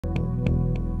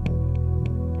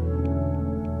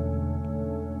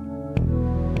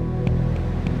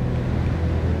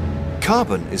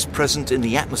Carbon is present in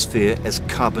the atmosphere as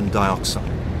carbon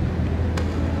dioxide.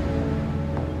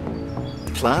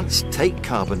 Plants take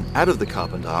carbon out of the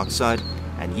carbon dioxide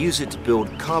and use it to build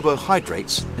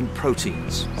carbohydrates and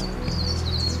proteins.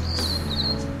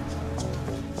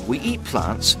 We eat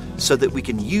plants so that we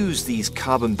can use these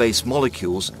carbon-based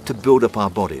molecules to build up our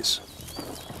bodies.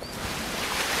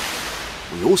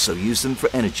 We also use them for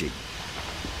energy.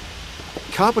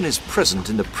 Carbon is present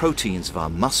in the proteins of our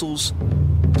muscles,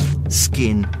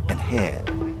 skin and hair.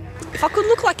 If I could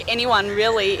look like anyone,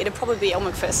 really, it'd probably be Elle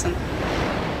Macpherson.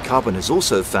 Carbon is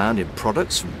also found in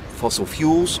products from fossil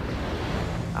fuels,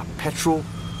 petrol,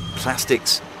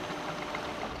 plastics,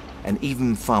 and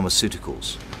even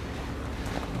pharmaceuticals.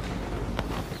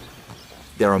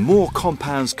 There are more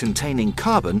compounds containing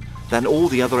carbon than all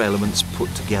the other elements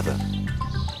put together.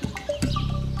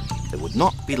 There would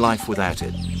not be life without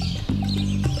it.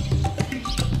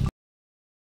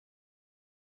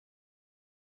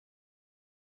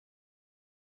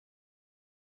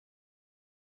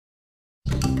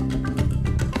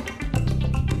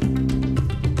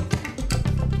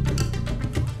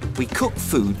 We cook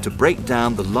food to break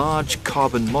down the large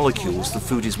carbon molecules the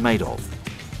food is made of.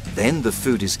 Then the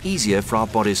food is easier for our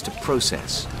bodies to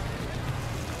process.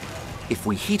 If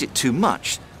we heat it too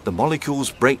much, the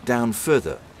molecules break down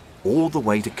further, all the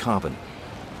way to carbon.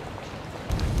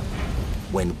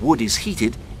 When wood is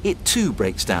heated, it too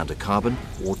breaks down to carbon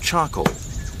or charcoal.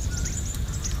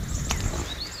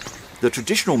 The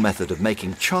traditional method of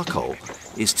making charcoal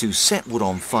is to set wood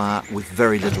on fire with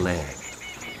very little air.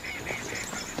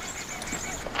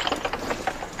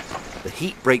 The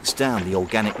heat breaks down the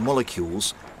organic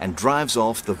molecules and drives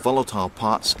off the volatile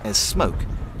parts as smoke,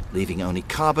 leaving only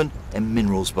carbon and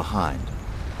minerals behind.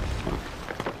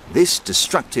 This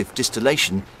destructive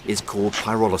distillation is called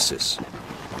pyrolysis.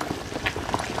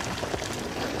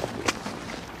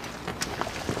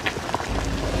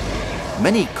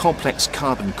 Many complex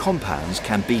carbon compounds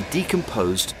can be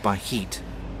decomposed by heat.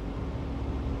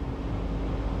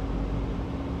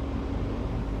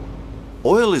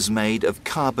 Oil is made of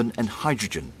carbon and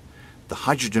hydrogen. The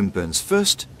hydrogen burns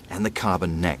first and the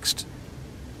carbon next.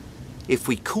 If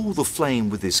we cool the flame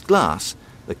with this glass,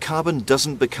 the carbon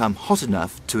doesn't become hot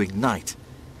enough to ignite.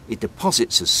 It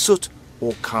deposits as soot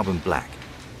or carbon black.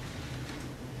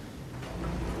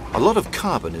 A lot of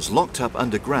carbon is locked up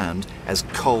underground as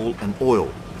coal and oil.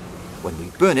 When we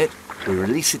burn it, we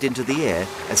release it into the air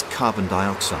as carbon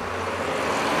dioxide.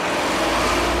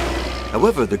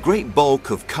 However, the great bulk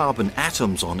of carbon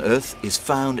atoms on Earth is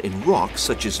found in rocks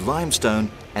such as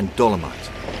limestone and dolomite.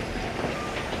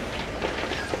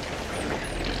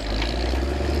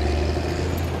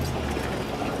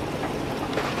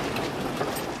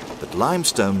 But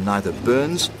limestone neither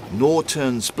burns nor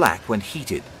turns black when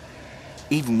heated.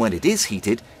 Even when it is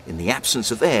heated, in the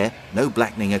absence of air, no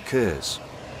blackening occurs.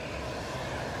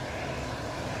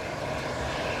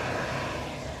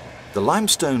 The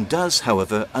limestone does,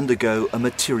 however, undergo a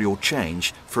material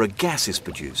change, for a gas is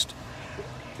produced.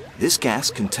 This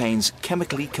gas contains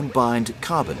chemically combined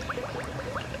carbon.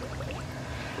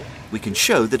 We can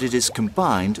show that it is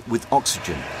combined with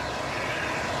oxygen.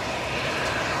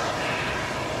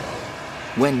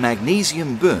 When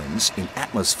magnesium burns in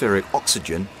atmospheric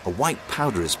oxygen, a white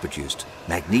powder is produced,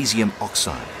 magnesium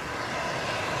oxide.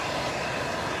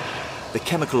 The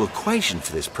chemical equation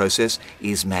for this process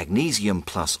is magnesium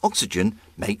plus oxygen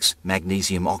makes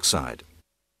magnesium oxide.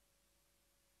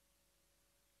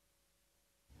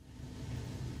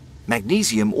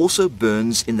 Magnesium also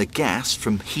burns in the gas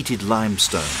from heated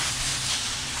limestone.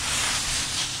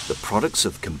 The products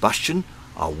of combustion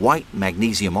are white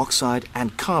magnesium oxide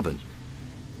and carbon.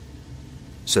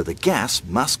 So the gas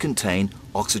must contain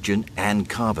oxygen and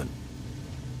carbon.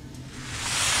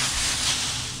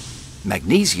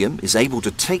 Magnesium is able to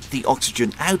take the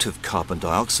oxygen out of carbon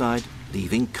dioxide,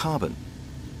 leaving carbon.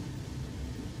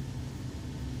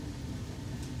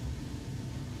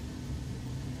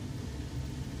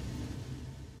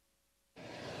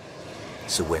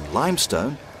 So when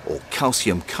limestone or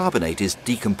calcium carbonate is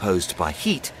decomposed by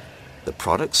heat, the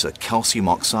products are calcium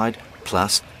oxide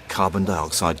plus carbon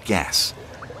dioxide gas.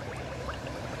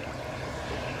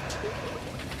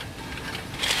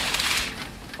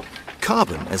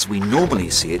 Carbon, as we normally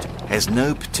see it, has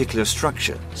no particular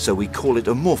structure, so we call it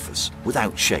amorphous,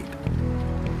 without shape.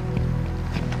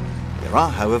 There are,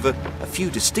 however, a few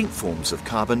distinct forms of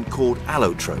carbon called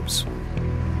allotropes.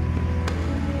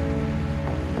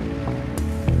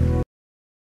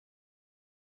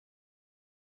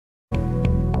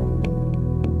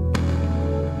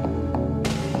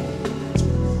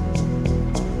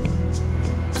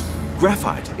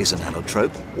 Graphite is an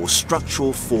allotrope, or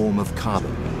structural form of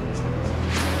carbon.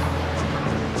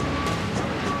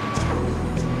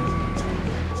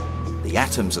 The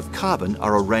atoms of carbon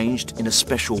are arranged in a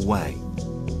special way.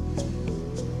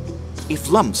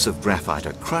 If lumps of graphite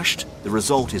are crushed, the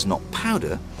result is not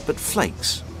powder, but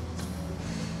flakes.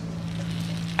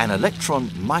 An electron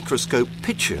microscope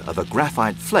picture of a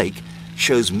graphite flake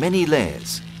shows many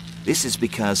layers. This is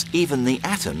because even the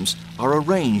atoms are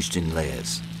arranged in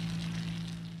layers.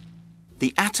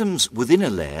 The atoms within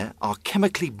a layer are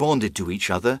chemically bonded to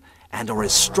each other and are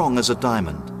as strong as a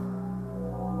diamond.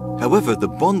 However, the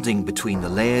bonding between the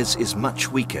layers is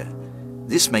much weaker.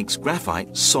 This makes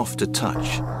graphite soft to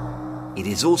touch. It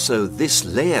is also this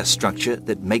layer structure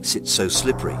that makes it so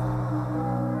slippery.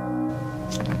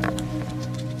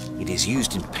 It is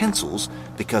used in pencils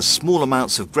because small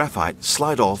amounts of graphite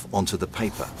slide off onto the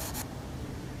paper.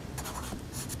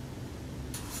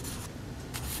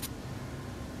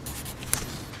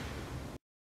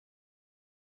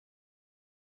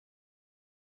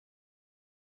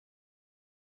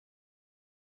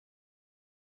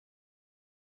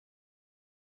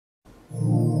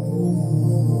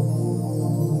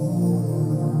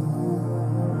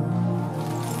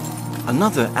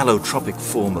 Another allotropic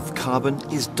form of carbon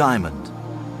is diamond.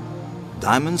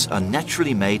 Diamonds are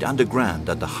naturally made underground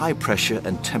under high pressure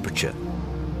and temperature.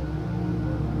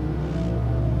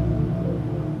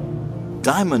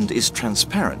 Diamond is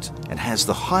transparent and has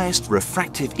the highest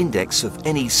refractive index of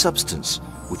any substance,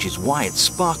 which is why it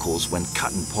sparkles when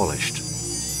cut and polished.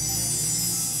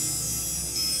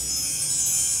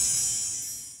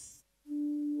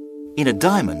 In a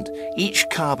diamond, each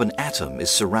carbon atom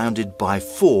is surrounded by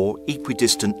 4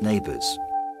 equidistant neighbours.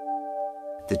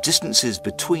 The distances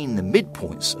between the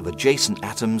midpoints of adjacent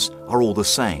atoms are all the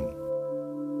same.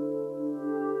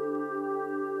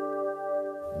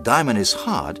 Diamond is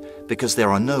hard because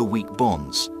there are no weak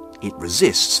bonds. It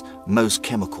resists most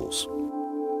chemicals.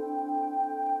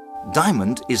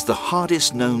 Diamond is the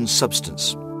hardest known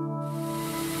substance.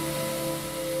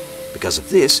 Because of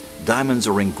this, diamonds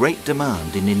are in great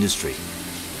demand in industry.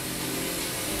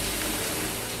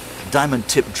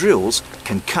 Diamond-tipped drills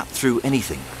can cut through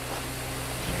anything.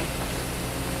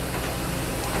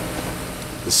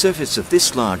 The surface of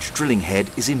this large drilling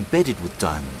head is embedded with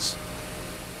diamonds.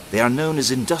 They are known as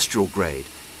industrial grade,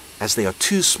 as they are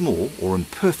too small or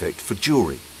imperfect for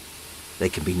jewellery. They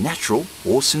can be natural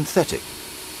or synthetic.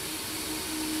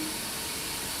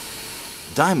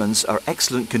 Diamonds are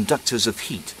excellent conductors of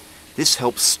heat. This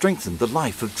helps strengthen the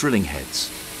life of drilling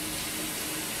heads.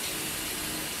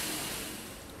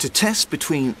 To test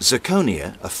between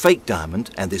zirconia, a fake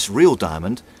diamond, and this real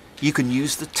diamond, you can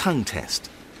use the tongue test.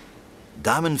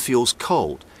 Diamond feels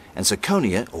cold, and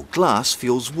zirconia or glass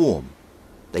feels warm.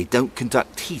 They don't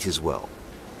conduct heat as well.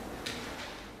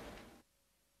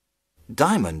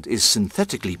 Diamond is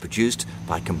synthetically produced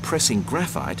by compressing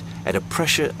graphite at a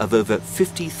pressure of over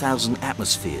 50,000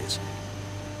 atmospheres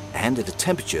and at a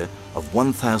temperature of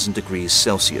 1,000 degrees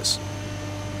Celsius.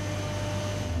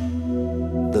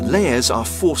 The layers are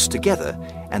forced together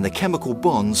and the chemical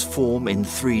bonds form in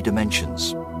 3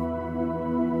 dimensions.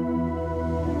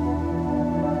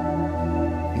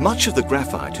 Much of the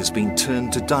graphite has been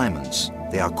turned to diamonds.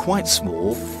 They are quite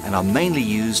small and are mainly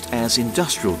used as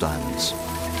industrial diamonds.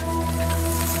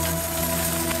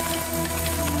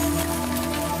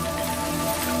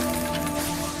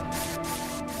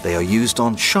 They are used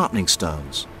on sharpening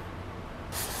stones.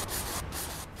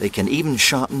 They can even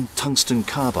sharpen tungsten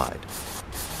carbide.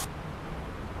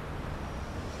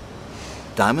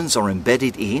 Diamonds are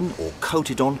embedded in or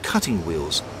coated on cutting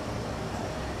wheels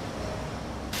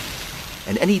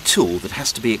and any tool that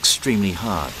has to be extremely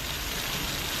hard.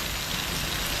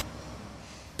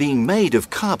 Being made of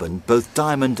carbon, both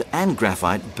diamond and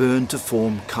graphite burn to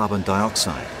form carbon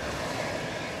dioxide.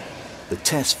 The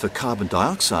test for carbon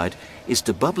dioxide is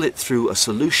to bubble it through a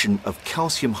solution of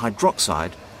calcium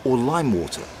hydroxide or lime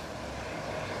water.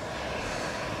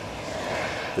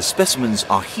 The specimens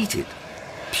are heated.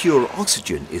 Pure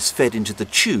oxygen is fed into the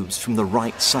tubes from the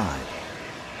right side.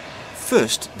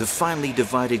 First, the finely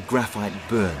divided graphite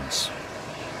burns.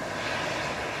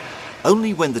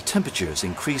 Only when the temperatures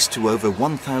increase to over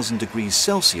 1,000 degrees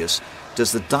Celsius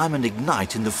does the diamond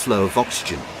ignite in the flow of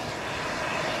oxygen.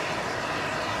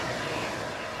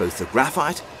 Both the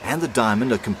graphite and the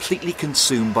diamond are completely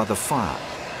consumed by the fire.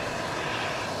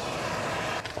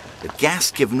 The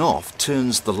gas given off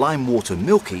turns the lime water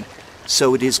milky,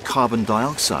 so it is carbon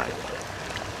dioxide.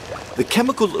 The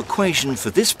chemical equation for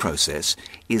this process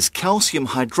is calcium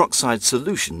hydroxide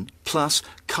solution plus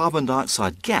carbon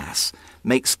dioxide gas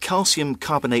makes calcium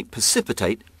carbonate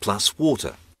precipitate plus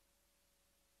water.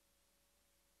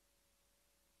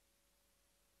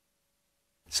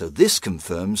 So this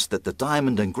confirms that the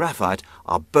diamond and graphite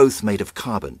are both made of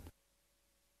carbon.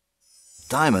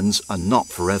 Diamonds are not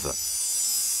forever.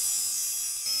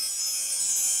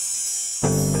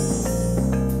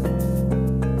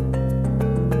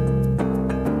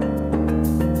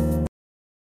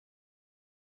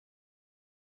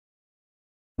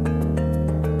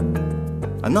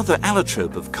 Another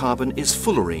allotrope of carbon is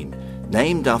fullerene,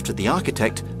 named after the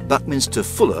architect Buckminster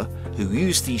Fuller, who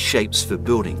used these shapes for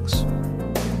buildings.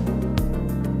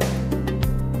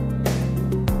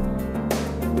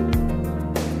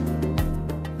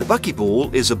 The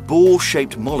buckyball is a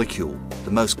ball-shaped molecule.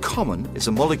 The most common is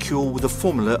a molecule with a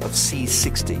formula of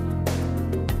C60.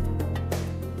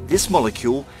 This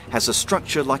molecule has a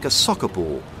structure like a soccer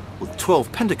ball, with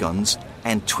 12 pentagons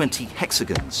and 20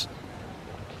 hexagons.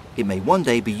 It may one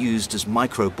day be used as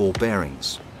micro-ball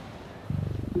bearings.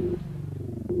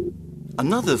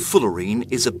 Another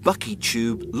fullerene is a bucky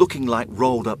tube looking like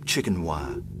rolled-up chicken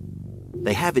wire.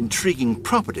 They have intriguing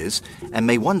properties and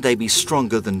may one day be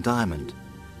stronger than diamond.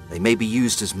 They may be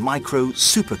used as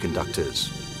micro-superconductors.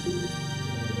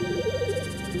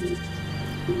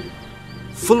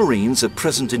 Fullerenes are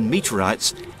present in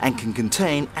meteorites and can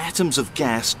contain atoms of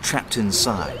gas trapped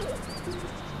inside.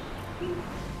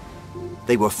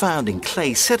 They were found in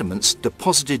clay sediments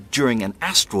deposited during an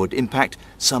asteroid impact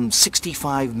some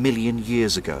 65 million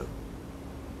years ago.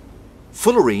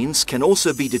 Fullerenes can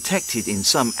also be detected in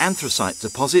some anthracite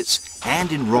deposits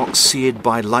and in rocks seared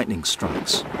by lightning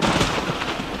strikes.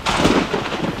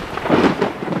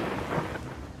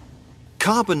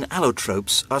 Carbon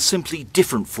allotropes are simply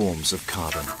different forms of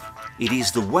carbon. It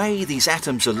is the way these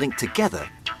atoms are linked together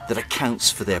that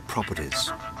accounts for their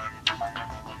properties.